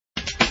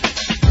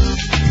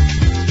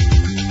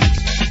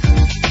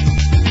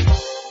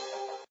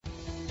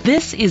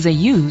This is a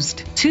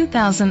used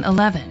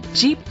 2011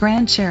 Jeep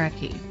Grand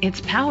Cherokee. It's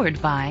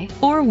powered by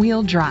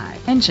four-wheel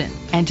drive engine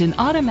and an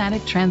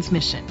automatic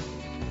transmission.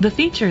 The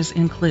features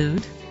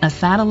include a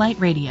satellite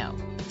radio,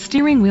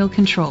 steering wheel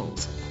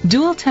controls,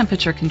 dual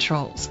temperature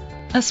controls,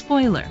 a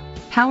spoiler,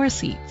 power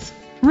seats,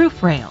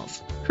 roof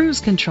rails,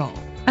 cruise control,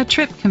 a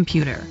trip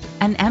computer,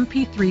 an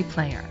MP3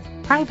 player,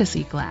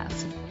 privacy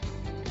glass.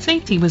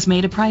 Safety was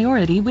made a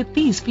priority with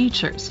these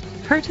features: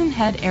 curtain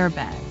head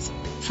airbags,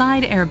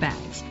 side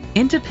airbags,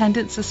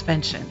 independent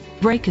suspension,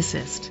 brake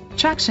assist,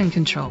 traction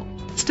control,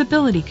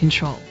 stability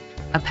control,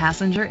 a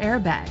passenger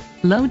airbag,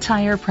 low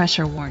tire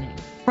pressure warning,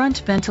 front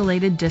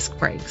ventilated disc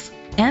brakes,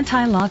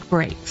 anti-lock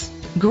brakes.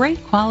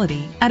 Great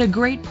quality at a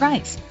great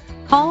price.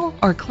 Call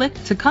or click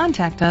to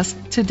contact us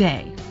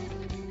today.